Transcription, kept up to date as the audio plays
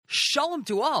Shalom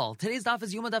to all! Today's daf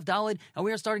is Yoma Daf Daled, and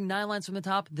we are starting 9 lines from the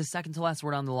top, the second to last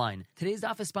word on the line. Today's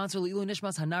daf is sponsored Lilu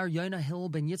Nishmas Hanar Yona Hillel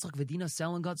Ben Yitzchak Vedina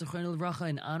Selin God Zechron Levracha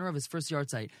in honor of his first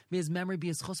yahrzeit. May his memory be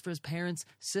his chus for his parents,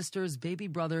 sisters, baby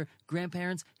brother,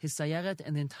 grandparents, his sayeret,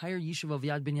 and the entire yeshiva of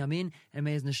Yad Binyamin, and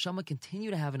may his neshama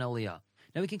continue to have an aliyah.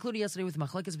 Now, we concluded yesterday with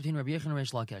machlekes between Rabbi Yechon and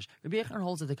Reish Lakish. Rabbi Yechon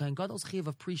holds that the Kohen Gadol's chiyuv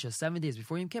of Prisha 7 days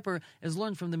before Yom Kippur is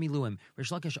learned from the Miluim.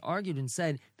 Reish Lakish argued and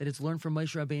said that it's learned from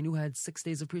Moshe Rabbeinu, who had 6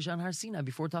 days of Prisha on Har Sinai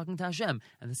before talking to Hashem.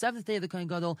 And the 7th day of the Kohen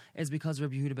Gadol is because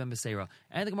of Rabbi Yehuda ben Beseira.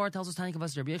 And the Gemara tells us, Tani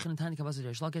Kavas Rabbi Yechon and Tani Kavas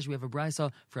Reish Lakish. We have a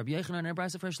brisa for Rabbi Yechon and a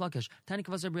brisa for Reish Lakish. Tani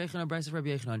Kavas Rabbi Yechon and a brisa for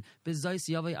Rabbi Yechon. Bezais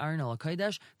Yavei Aaron al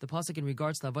Kodesh. The pasuk in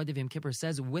regards to the Avodah of Yom Kippur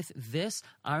says, with this,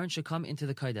 Aaron should come into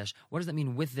the Kodesh. What does that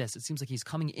mean, with this? It seems like he's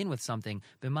coming in with something.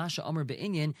 B'masha Amr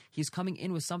Be'inyan, he's coming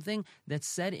in with something that's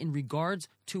said in regards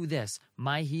to this.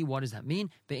 Maihi, what does that mean?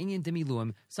 Be'inyan de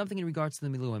Miluim, something in regards to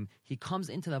the Miluim. He comes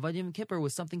into the Avodah of Yom Kippur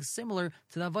with something similar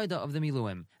to the Avodah of the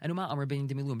Miluim. And Uma Amr Be'inyan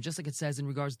de Miluim, just like it says in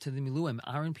regards to the Miluim,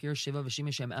 Aaron Pir Shiva V'Shim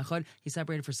Hashem Echad, he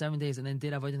separated for 7 days and then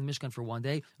did Avodah in the Mishkan for 1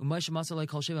 day. Moshe Masar Like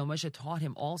Kol Shiva, Moshe taught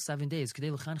him all 7 days,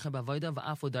 Kedei L'chancha B'Avodah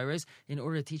V'Aflo Daires, in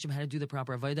order to teach him how to do the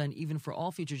proper Avodah, and even for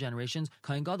all future generations.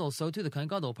 Kohen Gadol, so too the Kohen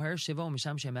Gadol, Pir Shiva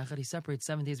Misham Shem Echad, he separates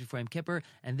 7 days before Yom Kippur,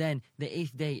 and then the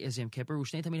 8th day is Yom Kippur.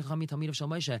 Ushnei Talmid Chachamim Talmid of Shal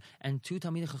Moshe, and 2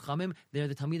 Talmid Chachamim, they're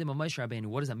the Talmidim of Moshe Rabbeinu.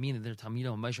 What does that mean that they're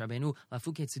Talmidim of Moshe Rabbeinu?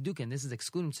 Lafuket Tzedukin. This is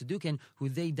excluding Tzedukin, who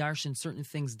they darshan certain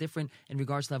things different in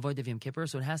regards to the Avodah of Yom Kippur.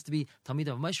 So it has to be Talmid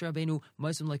of Moshe Rabbeinu,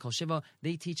 Mosim Like Kol Shiva.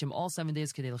 They teach him all 7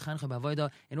 days Kedei L'chancha B'Avodah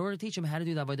in order to teach him how to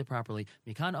do the Avodah properly.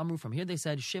 Mikan Amru, from here they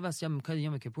said Shivas Yom Kedei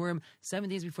Yom Kippurim, 7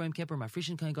 days before Yom Kippur.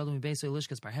 Mafrishin Kohen Gadol Mibeisoi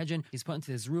Lishkas Parhedrin. He's put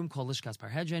into this room called Lishkas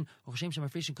Parhedrin. Uchashem Shem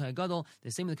Mafrishin Kohen Gadol.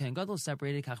 The same with the Kohen Gadol is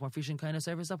separated. Kach Mafrishin Kohen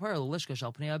Asevis Apar Lishkas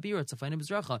Shal Pnei Abira Tzafayim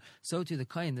Bizracha. So to the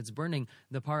Kohen that's burning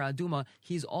the Para Aduma,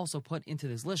 he's also put into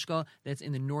this Lishka that's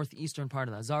in the northeastern part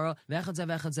of the Azara.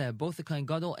 Both the Kohen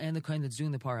Gadol and the Kohen that's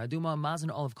doing the Para Aduma,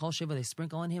 Mazan Olive Kol Shiva, they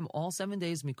sprinkle on him all 7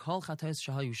 days, Mikol Chatos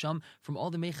Shahayusham, from all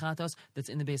the Mechatos that's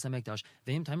in the Beis HaMikdash.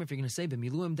 Vehim time, if you're going to say,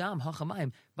 B'miluim dam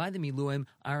hachamayim, by the Miluim,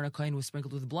 Aaron Kohen was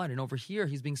sprinkled with blood, and over here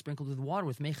he's being sprinkled with water,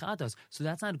 with Mechatos. So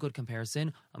that's not a good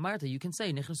comparison. Amarta, you can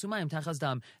say, Nechasumayim Tachas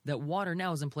Dam, that water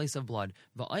now is in place of blood.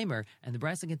 Va'aymer, and the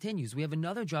Brisa continues, we have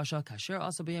another Joshua, Kasher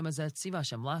Asa B'yem Azet, Tziva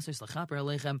Hashem Lasos, L'chaper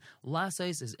Aleichem.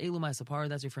 Lasos is Elumai Sapar,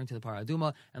 that's referring to the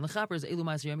Paraduma, and L'chaper is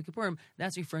Elumai Yom Kippurim,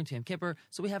 that's referring to Yom Kippur.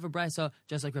 So we have a Brisa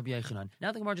just like Rabbi Yechanan.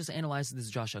 Now the Gemara just analyzes this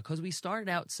Joshua, because we started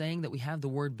out saying that we have the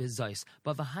word Bizais,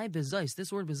 but V'hai Bizais,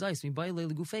 this word Bizais,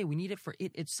 we need it for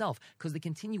it itself, because the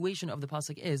continuation of the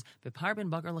pasuk is Bepar ben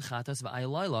Bakar L'chatas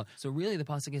V'aylayla. So really the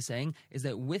pasuk is saying is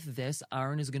that with this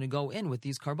Aaron is going to go in with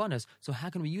these karbanos. So how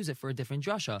can we use it for a different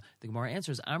Joshua? The Gemara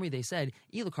answers, Amri, they said,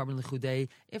 Ila carbon l'chudei.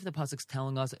 If the pasuk's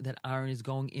telling us that Aaron is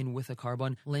going in with a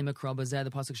carbon, lema kra bazeh,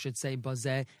 the pasuk should say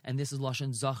bazeh, and this is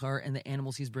lashon zachar, and the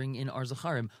animals he's bringing in are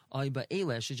zacharim. Ay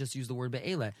ba'ele should just use the word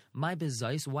ba'ele. My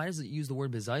bezais, why does it use the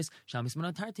word bezais? Shamis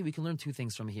manatarti, we can learn 2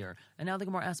 things from here. And now the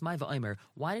Gemara asks, my va'aymer,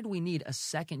 why did we need a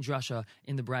second drasha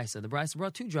in the brisa? The brisa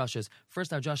brought 2 drashas.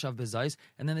 First our drasha of bezais,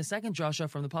 and then the second drasha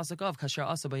from the pasuk of kasher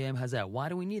asa b'yem hazeh. Why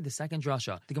do we need the second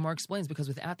drasha? The Gemara explains, because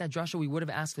without that drasha we would have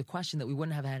asked the question that we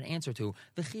wouldn't have had an answer to.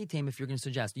 The chitem, if you're going to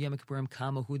suggest Yom Kippurim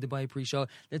kama hu debai prisha,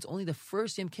 that's only the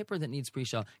first Yom Kippur that needs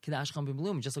prisha. Kedash cham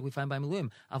b'milum, just like we find by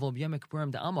Milum. Avol Yom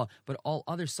Kippurim da'ama, but all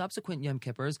other subsequent Yom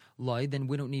Kippurs loy, then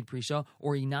we don't need prisha.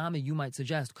 Or iname, you might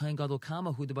suggest Kohen Gadol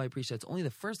kama hu debai prisha. It's only the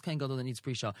first Kohen Gadol that needs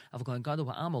prisha. Avol Kohen Gadol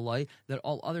ba'ama loy, that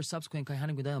all other subsequent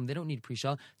Kohanim Gedalim, they don't need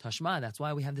prisha. Tashma, that's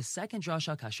why we have the second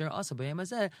drasha kasher asa b'yem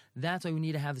hazeh. That's why we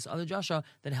need to have this other drasha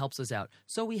that helps us out.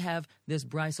 So we have this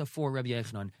brisa for Rabbi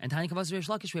Yechanan. And Tani Kavas Reish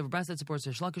Lakish, we have a brisa that supports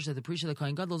Reish Lakish that the prisha of the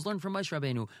Kohen Gadol is learned from Moshe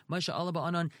Rabbeinu. Moshe Allah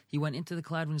ba'anan, he went into the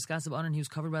cloud when Niskasav ba'anan, he was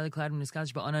covered by the cloud when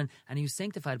Niskasav ba'anan, and he was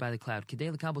sanctified by the cloud.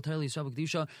 Kedei l'kabel Torah l'Yisrael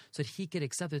b'kedusha, so that he could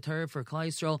accept the Torah for Klal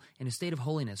Yisrael in a state of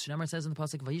holiness. Shnamar says in the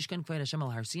pasuk, Vayishkan kved Hashem al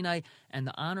Har Sinai, and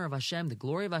the honor of Hashem, the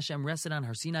glory of Hashem rested on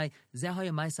Har Sinai.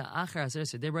 Zehaya ma'isa achar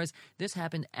Aseres HaDibros. This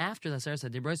happened after the Aseres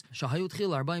HaDibros. Shahayu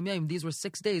tchil arba'im yom. These were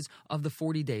 6 days of the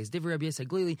 40 days. Divrei Rabbi Yosei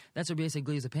Glili. That's Rabbi Yosei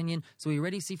Glili's opinion. So we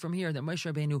already see from here that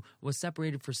Moshe Rabbeinu was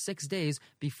separated for 6 days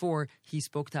before he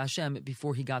spoke to Hashem,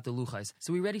 before he got the luchais.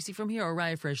 So we already see from here a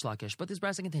raya for Reish Lakish. But this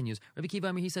brasa continues. Rabbi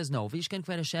Kiva he says no. V'yishken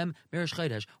kved Hashem merish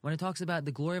chodesh. When it talks about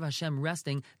the glory of Hashem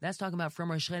resting, that's talking about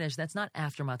from Rosh Chodesh. That's not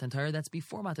after Matan Torah. That's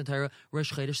before Matan Torah.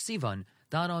 Rosh Chodesh Sivan.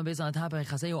 Based on the top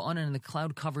of and the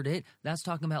cloud covered it. That's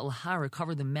talking about Lahara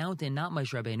covered the mountain, not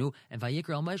Moshe Rabbeinu. And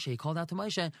Vayikra al Moshe, he called out to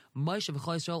Moshe. Moshe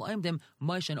v'Klal Yisrael aimdim.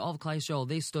 Moshe and all of Klal Yisrael,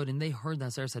 they stood and they heard the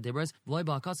Aseres HaDibros. V'loy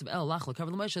ba'akasav el lachla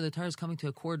covered the Moshe. The Torah is coming to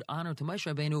accord honor to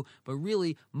Moshe Rabbeinu, but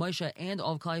really Moshe and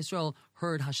all of Klal Yisrael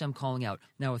heard Hashem calling out.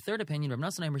 Now, a third opinion, Rav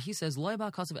Nassan he says, the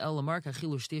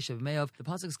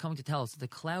pasuk is coming to tell us that the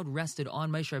cloud rested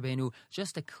on Moshe Rabbeinu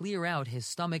just to clear out his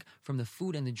stomach from the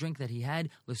food and the drink that he had,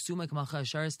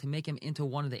 to make him into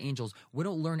one of the angels. We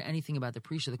don't learn anything about the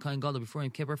priest of the Kohen Gadol before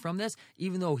Yom Kippur from this,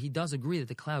 even though he does agree that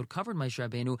the cloud covered Moshe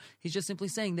Rabbeinu. He's just simply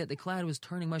saying that the cloud was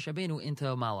turning Moshe Rabbeinu into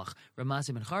a malach. Rav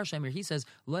Masih ben Charsheimer, he says,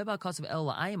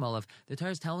 the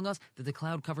Torah is telling us that the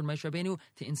cloud covered Moshe Rabbeinu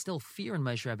to instill fear in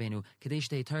Moshe Rabbeinu,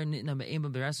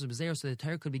 so the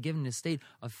Torah could be given in a state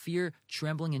of fear,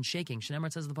 trembling, and shaking.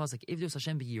 Shneimar says in the pasuk, Ivdos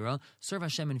Hashem b'yira, serve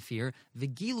Hashem in fear,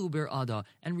 v'gilu ber'ada,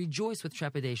 and rejoice with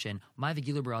trepidation. My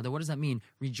v'gilu ber'ada, what does that mean?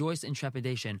 Rejoice in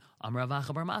trepidation. Amarav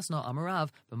Acha bar Masna, Amarav,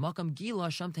 b'makam gila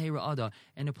sham tehei ra'ada.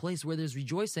 In a place where there's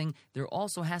rejoicing, there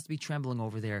also has to be trembling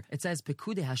over there. It says,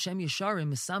 Pekude Hashem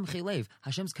yesharim misamchei lev.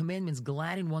 Hashem's commandments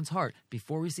gladden one's heart.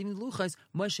 Before receiving the luchas,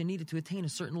 Moshe needed to attain a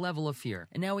certain level of fear.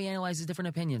 And now we analyze these different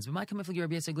opinions. But my Kamiflagi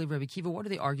Rabbi Yisrael Rabbi Kiva, what are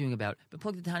they arguing about? But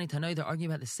plug the Tani Tanai, they're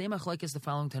arguing about the same achlekes the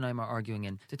following Tanaim are arguing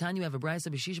in. To Tanya, you have a brayso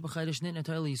b'shish b'chaydesh nitna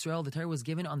Torah Yisrael. The Torah was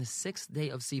given on the 6th day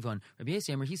of Sivan. Rabbi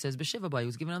Yisrael, he says b'shiva bay, it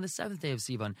was given on the 7th day of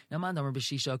Sivan. Now Mandamar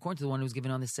b'shisha, according to the one who was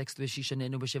given on the 6th b'shisha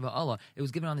nitna b'shiva Allah, it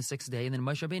was given on the 6th day, and then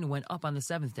Moshe Rabbeinu went up on the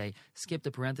 7th day. Skip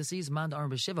the parentheses. Mandamar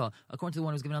b'shiva, according to the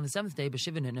one who was given on the 7th day,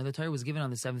 b'shiva nitna, the Torah was given on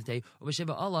the 7th day,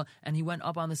 b'shiva Allah, and he went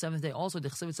up on the 7th day. Also, the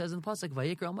Chesed says in the pasuk,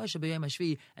 vayikra al Moshe b'yom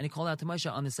hashvi, and he called out to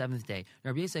Moshe on the 7th day.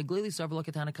 Now, Rabbi Yisrael Glili sarva lo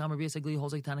katanakam. Rabbi Yisrael Glili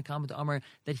holds like Tanakam to Amar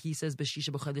that he says b'shisha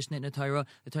b'chadash nitna Torah.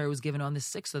 The Torah was given on the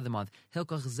 6th of the month.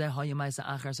 Hilkach zeh hayamaysa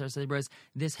achar Saras Dibros.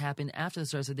 This happened after the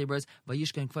Saras Dibros.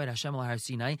 Vayishkan kvod Hashem al Har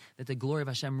Sinai, that the glory of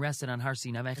Hashem rested on Har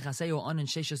Sinai. Vaychaseo anan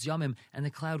sheshes yamim, and the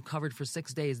cloud covered for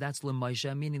 6 days. That's Lim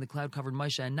Moshe, meaning the cloud covered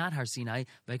Moshe and not Har Sinai.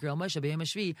 Vayikra al Moshe b'yom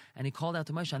hashvi, and he called out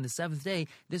to Moshe on the 7th day.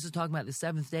 This is talking about the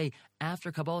 7th day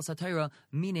after Kabbalah Satira,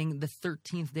 meaning the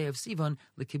 13th day of Sivan.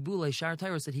 The Kibule Shar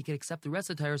Torah, so that he could accept the rest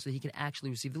of the Torah, so that he could actually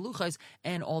receive the luchas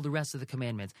and all the rest of the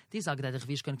commandments. If you're going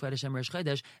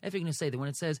to say that when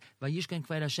it says Vayishkan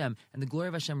Kved Hashem and the glory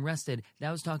of Hashem rested,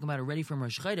 that was talking about already from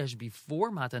Rosh Chodesh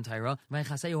before Matan Torah. When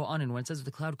it says that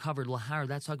the cloud covered Lahar,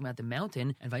 that's talking about the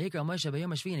mountain. And Vayikra Moshe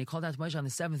b'yom hashvi, and he called out to Moshe on the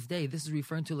 7th day. This is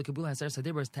referring to Lekabul Haser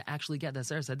Sadibros, to actually get the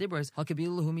Haser Sadibros.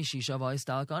 Hakabilu hu mishisha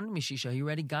v'ayistalak on mishisha. He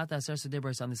already got the Haser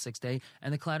Sadibros on the 6th day,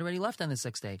 and the cloud already left on the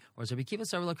 6th day. Whereas Rabbi Kiva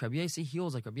Sarva like Rabbi Yossi, he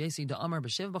holds like Rabbi Yossi da Amar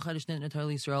b'shiv b'chadash nitna Torah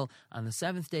Yisrael, on the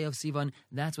 7th day of Sivan.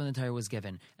 That's when the Torah was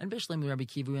given. And Bishlam Rabbi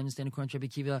Kiva, we understand according to Rabbi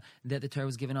Kiva that the Torah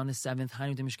was given on the 7th.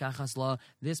 Hainu de Mishkachas Law.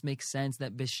 This makes sense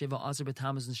that Bishiva Aser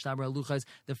b'Tammuz and Shtabra Luchas,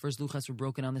 the first Luchas were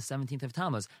broken on the 17th of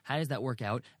Tammuz. How does that work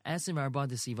out? Asim Arbad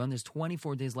de Sivan, there's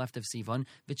 24 days left of Sivan.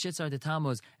 V'Chitzar de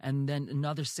Tammuz, and then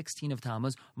another 16 of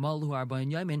Tammuz. Malu Arba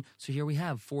and Yamin. So here we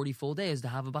have 40 full days to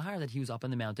have a Bahar that he was up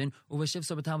on the mountain. Uvashiv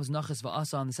Sabbatamuz Nachas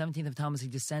Va'asa, on the 17th of Tammuz he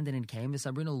descended and came. The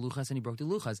Sabrina Luchas, and he broke the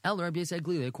Luchas. El Rabbi Yisrael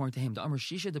Glili, according to him, the Amr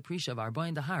Shisha the Prisha of Arba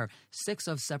and Dahar, 6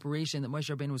 of separation that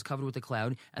Moshe Rabbeinu was covered with the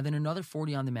cloud, and then another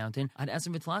 40 on the mountain. Ad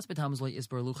Esim V'Tlas B'Tammuz Lo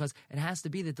Yisbar Luchas. It has to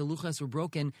be that the Luchas were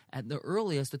broken at the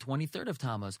earliest, the 23rd of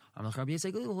Tammuz. Rabbi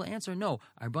Yisrael Glili will answer no.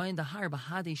 Arba and Dahar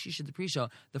Bahade Shisha the Prisha.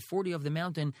 The 40 of the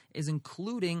mountain is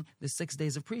including the 6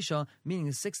 days of Prisha, meaning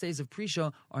the 6 days of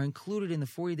Prisha are included in the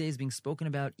 40 days being spoken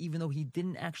about, even though he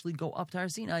didn't actually go up to Har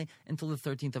Sinai until the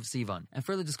 13th of Sivan. And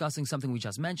further discussing something we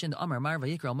just mentioned, Amar Mar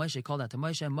Vayikra Moshe called out to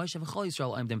Moshe, Moshe v'chol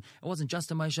Yisrael Amdim. It wasn't just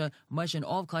to Moshe, Moshe and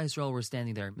all of Klal Yisrael were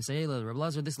standing there. Misayela Rabbi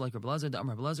Lazar, this is like Rabbi Lazar, the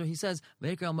Amar Rabbi Lazar, he says,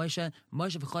 Vayikra Moshe,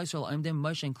 Moshe v'chol Yisrael Amdim,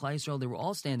 Moshe and Klal Yisrael, they were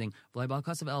all standing. The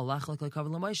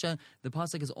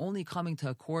pasuk is only coming to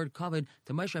accord kavod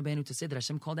to Moshe Rabbeinu to say that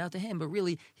Hashem called out to him, but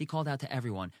really he called out to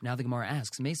everyone. Now the Gemara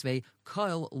asks, Meisvei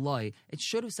Kol Loi. It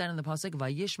should have said in the pasuk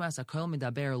Vayishmas Akol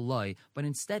Midaber Loi, but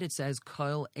instead it says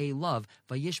Kol a love.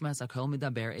 Vayishmas Akol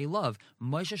Midaber a love.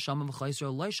 Moshe Shamu v'chol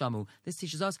Yisrael Loi Shamu. This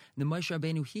teaches us the Moshe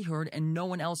Rabbeinu he heard and no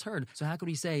one else heard. So how could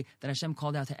we say that Hashem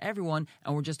called out to everyone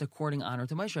and we're just according honor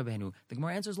to Moshe Rabbeinu? The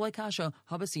Gemara answers Loi Kasha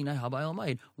Haba Sinai Haba El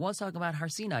Maid. One's talking about Har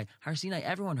Sinai. Har Sinai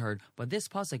everyone heard, but this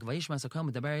pasuk Vayishmas Akol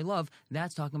Midaber a love,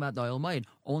 that's talking about the El Maid.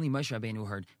 Only Moshe Rabbeinu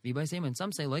heard. V'bay Seim, and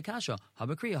some say Loi Kasha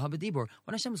Haba Kriya Haba Dibur.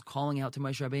 When Hashem is calling out to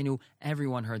Moshe Rabbeinu,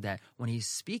 everyone heard that. When he's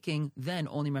speaking, then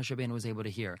only Moshe Rabbeinu was able to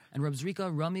hear. And Reb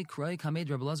Zrika, Rami, Kroi, Kamed,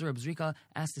 Reb Lazar, Reb Zrika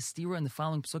asked the stira in the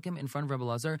following psukim in front of Reb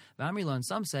Lazar. V'amrila, and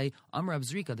some say, Reb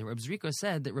Zrika. The Reb Zrika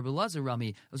said that Reb Lazar, Rami,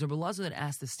 it was Reb Lazar that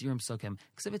asked the stira in psukim.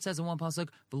 Because it says in one pasuk,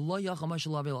 V'lo yachal Moshe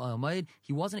lavel al Maid,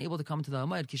 he wasn't able to come to the Al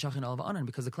Maid, Kishachin al Anan,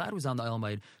 because the cloud was on the Al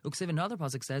Maid. Uksiv another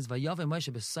pasuk says, Vayave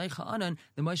Moshe b'saycha Anan,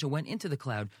 the Moshe went into the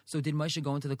cloud. So did Moshe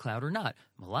go into the cloud or not?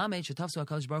 Malamed shetafsu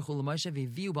HaKadosh Baruch Hu l'Moshe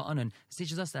v'viu ba'anan. This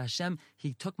teaches us that Hashem,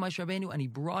 he took Moshe Rabbeinu and he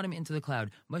brought him into the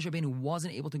cloud. Moshe Rabbeinu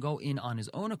wasn't able to go in on his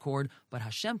own accord, but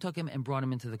Hashem took him and brought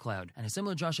him into the cloud. And a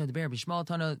similar Joshua had Be'er Bishma Yishmael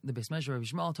Tana, the Beis Medrash Rabbi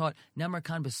Yishmael taught, Nemar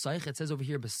Kan B'Saich, it says over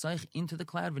here, B'Saich into the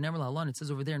cloud, V'Nemar La'alan, it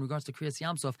says over there in regards to Kriyas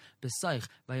Yamsuf, B'Saich,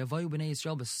 V'Yavayu B'nei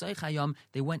Yisrael, B'Saich Hayam,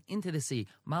 they went into the sea.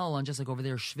 Malalan, just like over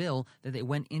there, Shvil, that they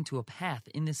went into a path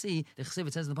in the sea. The Chesiv,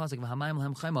 it says in the Pasuk, V'Hamayim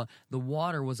L'hem Chayma, the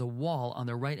water was a wall on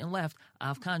the right and left.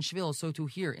 Avkan Shvil, so too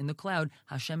here in the cloud,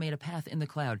 Hashem made a path in the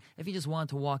cloud. If he just wanted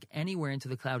to walk anywhere into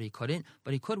the cloud, he couldn't,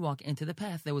 but he could walk into the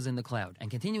path that was in the cloud. And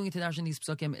continuing to darshan these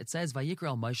psukim, it says, Vayikra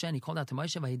al Moshe, and he called out to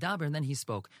Moshe, Vayidaber, and then he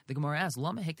spoke. The Gemara asks,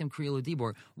 Lama hektim kriyu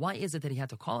l'dibor, why is it that he had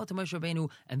to call out to Moshe Rabbeinu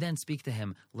and then speak to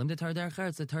him? Limda tar derech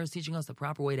eretz, the Torah is teaching us the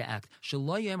proper way to act.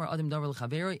 Shelo yomer adam davar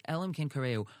l'chaveroi, elam ken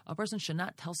kareu. A person should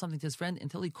not tell something to his friend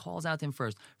until he calls out to him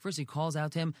first. First he calls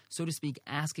out to him, so to speak,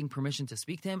 asking permission to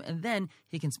speak to him, and then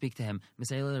he can speak to him.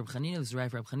 This is right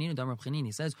for Reb Chanina, Dam Reb Chanina.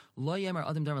 He says, Lo yomer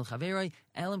adam davar l'chaveroi,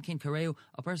 elam ken kareu.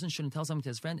 A person shouldn't tell something to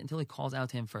his friend until he calls out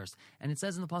to him first. And it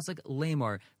says in the pasuk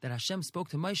Lamor that Hashem spoke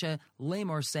to Moshe,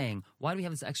 Lamor saying. Why do we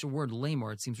have this extra word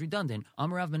Lamor? It seems redundant.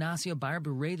 Amar Rav Menasya, Bar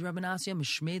Bereid Rav Menasya,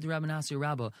 Mishmeid Rav Menasya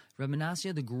Rabbah. Rav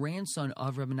Menasya, the grandson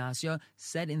of Rav Menasya,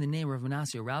 said in the name of Rav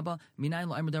Menasya Rabbah, Minayin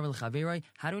lo Amar Davar l'chaveroi.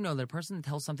 How do we know that a person that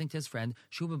tells something to his friend,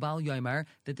 Shuba Bal Yoimar,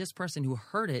 that this person who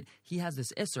heard it, he has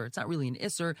this Isser. It's not really an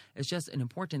Isser, it's just an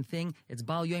important thing. It's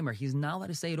Bal Yoimar. He's not allowed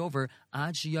to say it over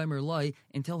Ad Shi Yoimar Loi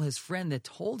until his friend that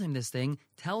told him this thing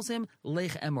tells him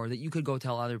Lech Emor, that you could go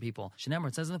tell other people. Shenemar,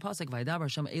 it says in the pasuk, Vaydaber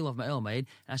Hashem Elov Ma'el Maid,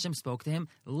 and Hashem spoke to him,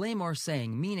 Lamor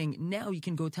saying, meaning now you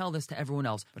can go tell this to everyone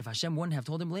else. But if Hashem wouldn't have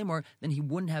told him Lamor, then he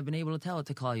wouldn't have been able to tell it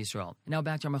to Klal Yisrael. And now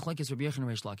back to our Machlokes Rabbi Yochanan and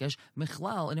Reish Lakish.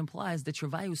 Michlal, it implies that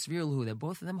Travayu Svir Lahu, that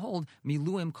both of them hold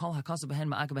Miluim Kol Hakasa Behen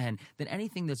Ma'akev Behen, that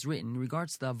anything that's written in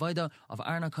regards to the Avodah of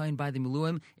Aaron HaKohen by the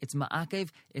Miluim, it's Ma'akev,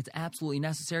 it's absolutely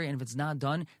necessary, and if it's not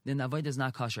done, then the Avodah is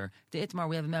not kosher. The Itmar,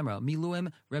 we have a memra.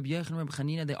 Miluim, Rabbi Yochanan, Rabbi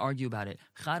Chanina, they argue about it.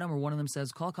 Chadam, or one of them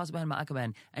says, Kol Hakasa Behen Ma'akev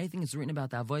Behen, anything that's written about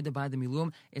the Avodah by the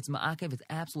Miluim, it's Ma'akev, it's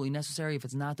absolutely necessary. If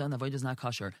it's not done, the Avodah is not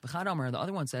kosher. The Chadam, the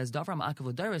other one says, Davra Ma'akev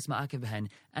L'Dairis Ma'akev Behen,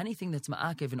 anything that's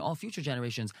Ma'akev in all future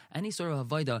generations, any sort of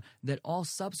Avodah that all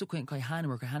subsequent Kohanim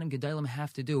or Kohanim Gedalim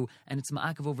have to do, and it's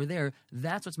Ma'akev over there,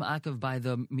 that's what's Ma'akev by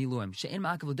the Miluim. She'in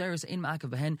Ma'akev L'Dairis, in Ma'akev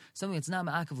Behen, something that's not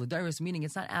Ma'akev L'Dairis, meaning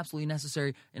it's not absolutely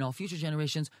necessary in all future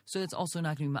generations, so it's also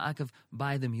not going to be Ma'akev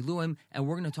by the Miluim, and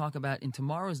we're going to talk about in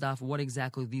tomorrow's daf what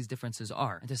exactly these differences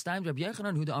are. And this time, Rabbi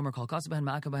Yochanan, who the Amar Kol Kasa Behen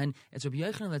Ma'akev Behen, it's Rabbi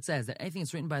Yochanan that says that anything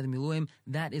that's written by the Miluim,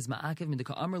 that is Ma'akev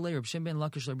Midika Amar Le Rabbi Shimon ben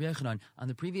Lakish Rabbi Yochanan. On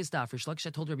the previous daf, Rish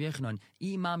Lakish told Rabbi Yochanan,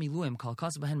 Ima Miluim Kol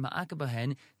Kasa Behen Ma'akev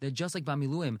Behen, that just like by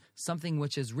Miluim, something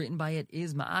which is written by it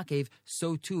is Ma'akev,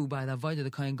 so too by the Avodah,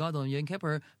 the Kohen Gadol and Yom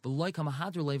Kippur, V'loi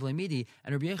Kamahadru Leiv Leimidi,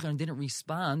 and Rabbi Yochanan didn't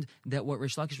respond that what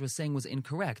Rish Lakish was saying was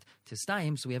incorrect. To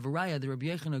Staim, so we have a raya that Rabbi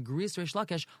Yochanan agrees to Rish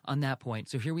Lakish on that point.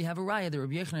 So here we have a raya that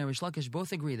Rabbi Yochanan and Rish Lakish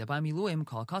both agree that by Miluim,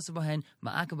 Kol Kasa Behen,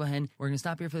 Ma'akev Behen. We're going to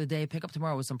stop here for the day, pick up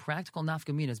tomorrow with some practical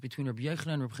nafkaminas between Rabbi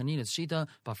Yochanan and Rabbi Chanina's Shita.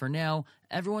 But for now,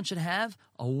 everyone should have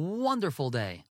a wonderful day.